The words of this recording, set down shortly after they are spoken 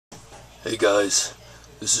Hey guys,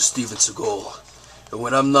 this is Steven Seagal, and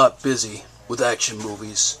when I'm not busy with action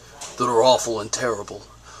movies that are awful and terrible,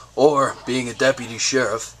 or being a deputy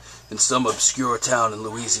sheriff in some obscure town in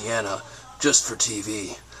Louisiana just for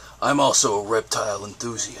TV, I'm also a reptile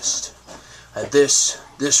enthusiast. And this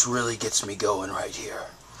really gets me going right here.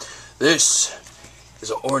 This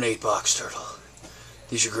is an ornate box turtle.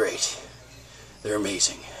 These are great. They're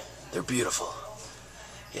amazing. They're beautiful.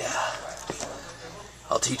 Yeah.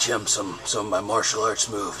 I'll teach him some of my martial arts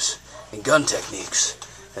moves and gun techniques,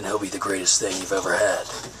 and he'll be the greatest thing you've ever had.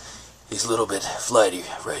 He's a little bit flighty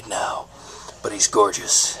right now, but he's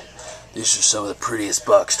gorgeous. These are some of the prettiest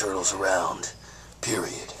box turtles around,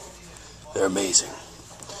 period. They're amazing.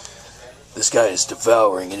 This guy is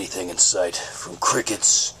devouring anything in sight, from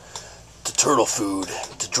crickets to turtle food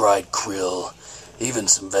to dried krill, even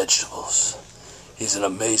some vegetables. He's in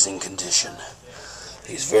amazing condition.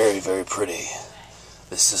 He's very, very pretty.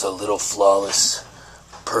 This is a little flawless,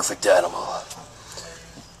 perfect animal.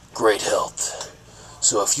 Great health.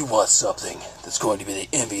 So if you want something that's going to be the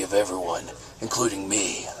envy of everyone, including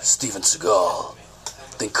me, Steven Seagal,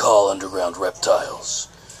 then call Underground Reptiles.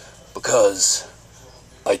 Because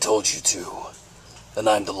I told you to. And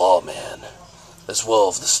I'm the lawman, as well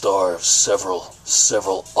as the star of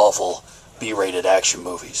several awful B-rated action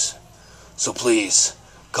movies. So please,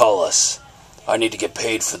 call us. I need to get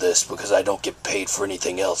paid for this because I don't get paid for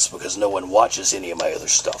anything else because no one watches any of my other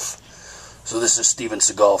stuff. So this is Steven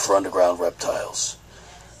Seagal for Underground Reptiles.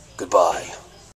 Goodbye.